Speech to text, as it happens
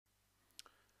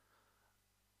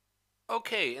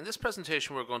Okay, in this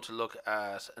presentation we're going to look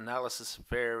at analysis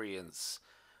variance.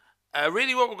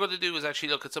 Really what we're going to do is actually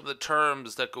look at some of the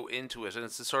terms that go into it, and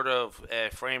it's to sort of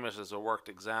frame it as a worked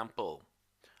example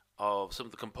of some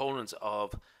of the components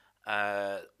of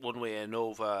One-Way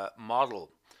ANOVA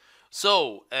model.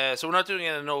 So we're not doing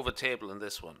an ANOVA table in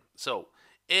this one. So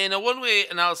in a one-way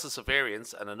analysis of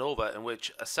variance, an ANOVA, in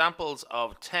which samples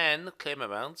of 10 claim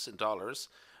amounts in dollars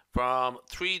from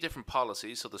 3 different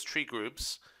policies, so there's 3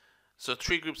 groups, so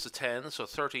 3 groups of 10, so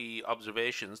 30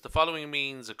 observations, the following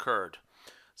means occurred.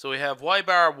 So we have y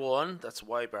bar 1, that's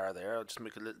y bar there, I'll just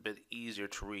make it a little bit easier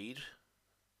to read.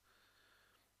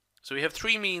 So we have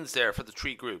 3 means there for the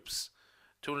 3 groups,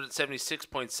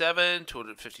 276.7,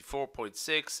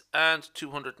 254.6, and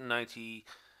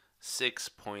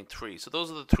 296.3. So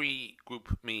those are the 3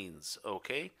 group means,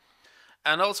 okay?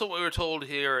 And also what we were told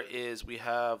here is we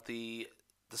have the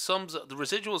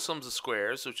residual sums of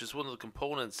squares, which is one of the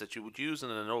components that you would use in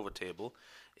an ANOVA table,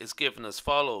 is given as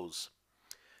follows.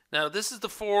 Now this is the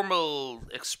formal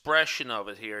expression of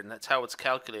it here, and that's how it's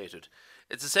calculated.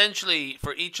 It's essentially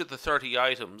for each of the 30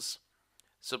 items,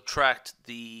 subtract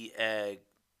the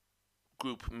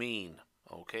group mean,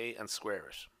 okay, and square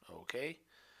it, okay.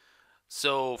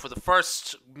 So for the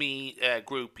first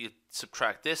group, you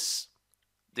subtract this,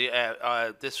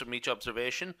 this from each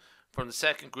observation. From the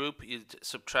second group, you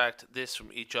subtract this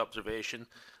from each observation,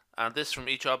 and this from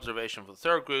each observation for the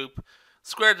third group,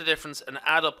 square the difference and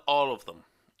add up all of them,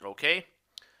 okay?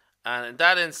 And in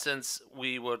that instance,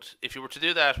 we would, if you were to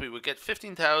do that, we would get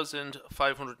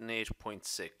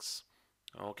 15,508.6,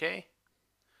 okay?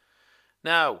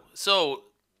 Now, so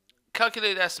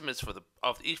calculate estimates for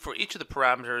each of the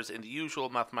parameters in the usual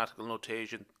mathematical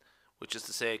notation, which is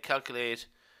to say, calculate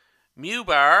mu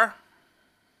bar,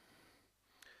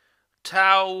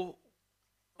 tau,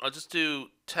 I'll just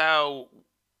do tau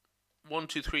 1,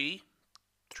 2, 3,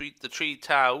 the 3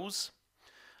 taus,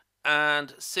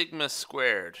 and sigma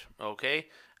squared, okay?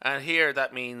 And here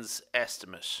that means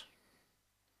estimate,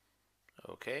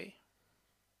 okay?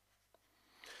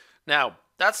 Now,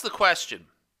 that's the question.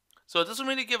 So it doesn't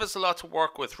really give us a lot to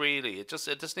work with, really. It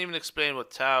doesn't even explain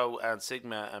what tau and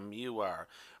sigma and mu are,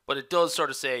 but it does sort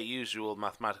of say usual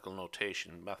mathematical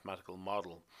notation, mathematical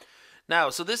model.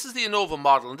 Now, so this is the Anova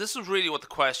model, and this is really what the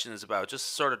question is about,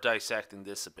 just sort of dissecting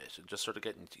this a bit and just sort of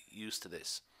getting used to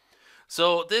this.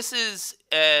 So this is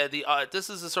this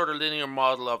is a sort of linear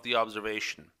model of the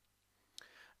observation.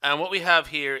 And what we have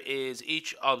here is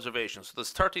each observation. So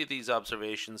there's 30 of these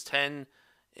observations, 10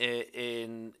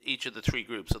 in each of the 3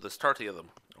 groups, so there's 30 of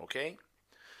them, okay?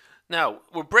 Now,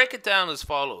 we'll break it down as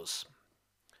follows.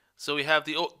 So we have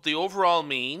the overall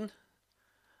mean,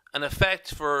 an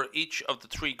effect for each of the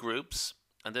 3 groups,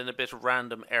 and then a bit of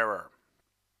random error.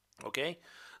 Okay,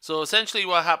 so essentially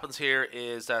what happens here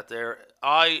is that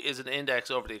I is an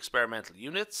index over the experimental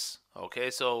units. Okay,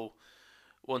 so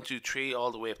 1, 2, 3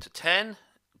 all the way up to 10.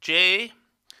 J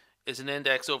is an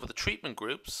index over the treatment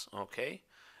groups. Okay,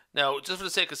 now just for the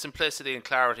sake of simplicity and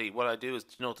clarity, what I do is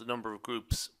denote the number of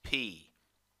groups P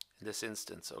in this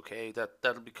instance. Okay,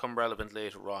 that'll become relevant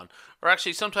later on, or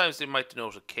actually sometimes they might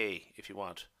denote a K if you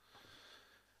want.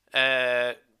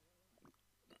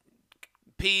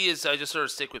 P is, I just sort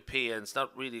of stick with P, and it's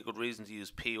not really a good reason to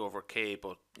use P over K,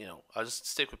 but you know, I'll just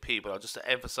stick with P, but I'll just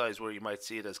emphasize where you might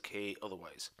see it as K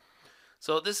otherwise.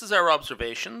 So this is our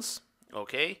observations,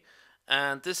 okay,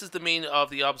 and this is the mean of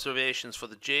the observations for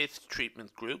the jth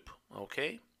treatment group,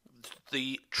 okay,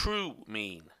 the true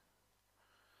mean,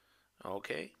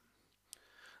 okay.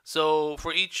 So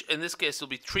for each, in this case, there'll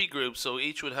be 3 groups, so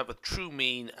each would have a true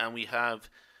mean, and we have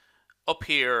up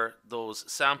here those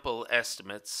sample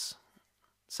estimates,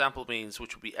 sample means,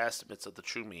 which would be estimates of the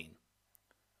true mean,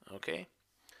 okay.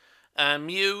 And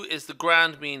mu is the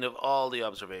grand mean of all the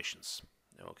observations,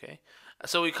 okay.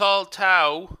 So we call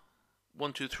tau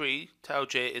 1, 2, 3, tau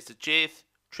j is the jth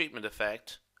treatment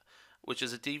effect, which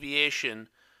is a deviation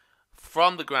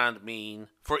from the grand mean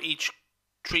for each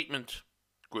treatment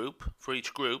group, for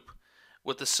each group,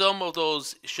 with the sum of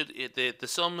those the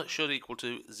sum should equal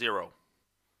to 0.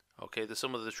 Okay, the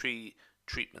sum of the 3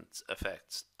 treatment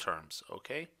effects terms,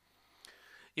 okay?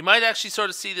 You might actually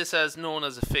sort of see this as known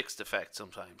as a fixed effect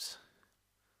sometimes.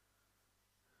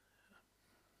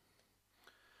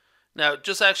 Now,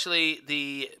 just actually,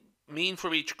 the mean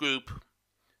for each group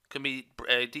can be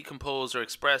decomposed or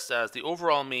expressed as the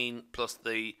overall mean plus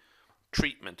the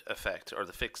treatment effect, or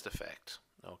the fixed effect,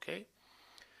 okay?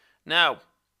 Now,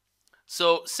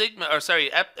 so sigma, or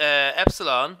sorry,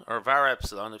 epsilon, or var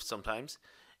epsilon if sometimes,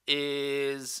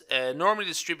 is normally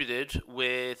distributed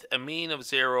with a mean of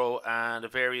 0 and a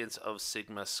variance of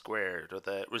sigma squared, or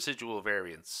the residual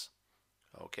variance.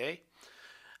 Okay,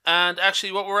 and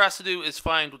actually what we're asked to do is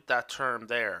find that term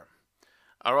there.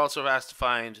 We're also asked to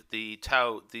find the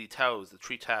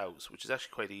three taus, which is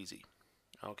actually quite easy.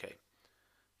 Okay,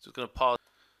 so I'm going to pause.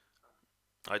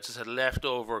 I just had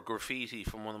leftover graffiti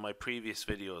from one of my previous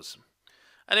videos.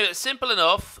 Anyway, simple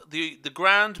enough. The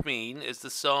grand mean is the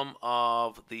sum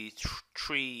of the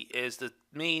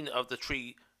mean of the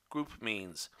three group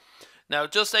means. Now,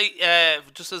 just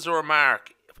as a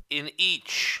remark, in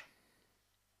each,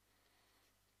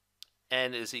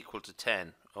 n is equal to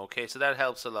 10. Okay, so that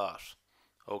helps a lot.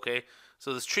 Okay,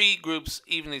 so there's three groups,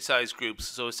 evenly sized groups.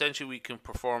 So essentially, we can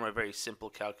perform a very simple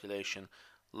calculation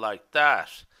like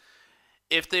that.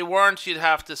 If they weren't, you'd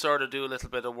have to sort of do a little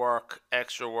bit of work,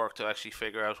 extra work, to actually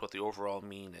figure out what the overall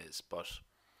mean is. But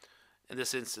in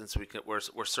this instance, we're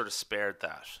sort of spared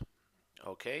that.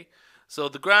 Okay, so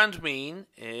the grand mean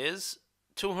is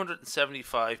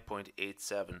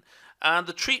 275.87, and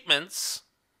the treatments.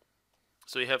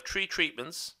 So we have three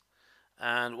treatments,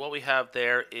 and what we have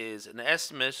there is an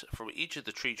estimate for each of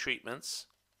the three treatments.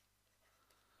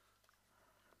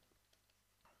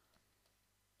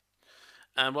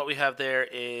 And what we have there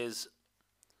is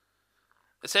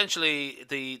essentially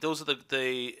those are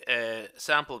the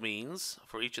sample means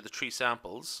for each of the three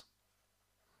samples.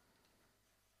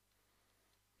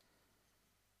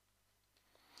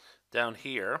 Down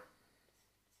here.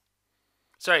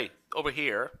 Sorry, over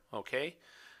here, okay.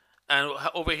 And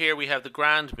over here we have the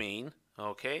grand mean,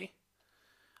 okay.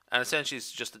 And essentially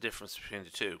it's just the difference between the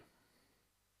two.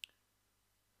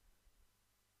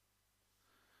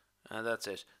 And that's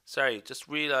it. Sorry, just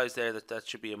realize there that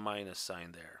should be a minus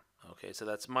sign there. Okay, so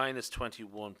that's minus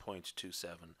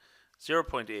 21.27,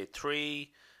 0.83,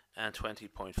 and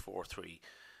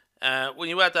 20.43. When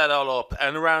you add that all up,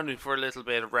 and rounding for a little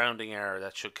bit of rounding error,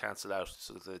 that should cancel out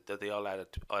so that they all add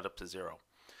up to 0.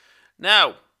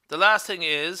 Now, the last thing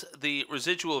is the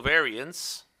residual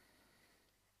variance.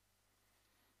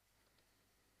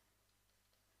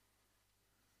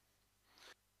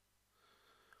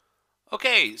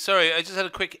 Okay, sorry, I just had a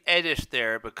quick edit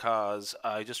there because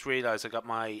I just realized I got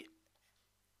my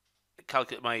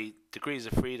degrees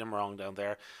of freedom wrong down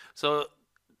there. So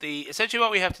essentially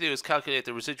what we have to do is calculate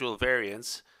the residual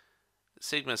variance,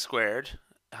 sigma squared,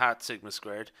 hat sigma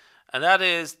squared, and that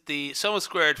is the sum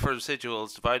squared for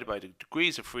residuals divided by the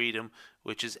degrees of freedom,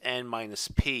 which is n minus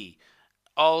p.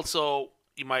 Also,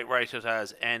 you might write it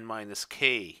as n minus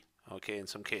k, okay, in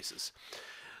some cases.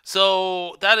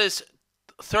 So that is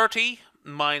 30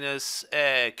 minus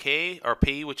k, or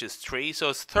p, which is 3. So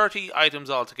it's 30 items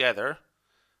altogether.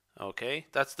 Okay,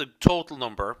 that's the total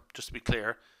number, just to be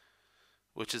clear,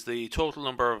 which is the total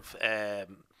number of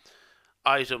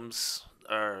items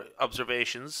or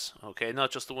observations, okay,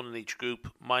 not just the one in each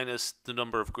group, minus the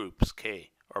number of groups, k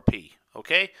or p,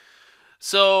 okay?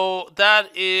 So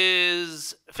that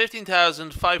is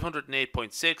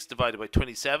 15,508.6 divided by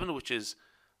 27, which is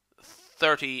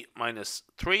 30 minus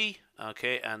 3,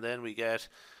 okay, and then we get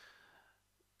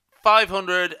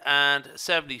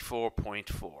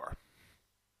 574.4.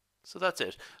 So that's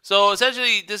it. So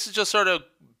essentially, this is just sort of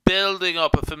building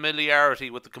up a familiarity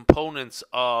with the components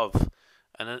of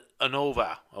an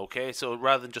ANOVA, okay? So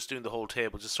rather than just doing the whole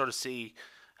table, just sort of see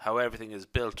how everything is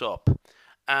built up.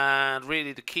 And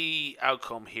really, the key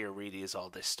outcome here really is all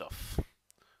this stuff.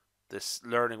 This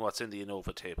learning what's in the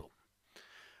ANOVA table.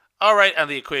 All right, and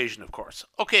the equation, of course.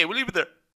 Okay, we'll leave it there.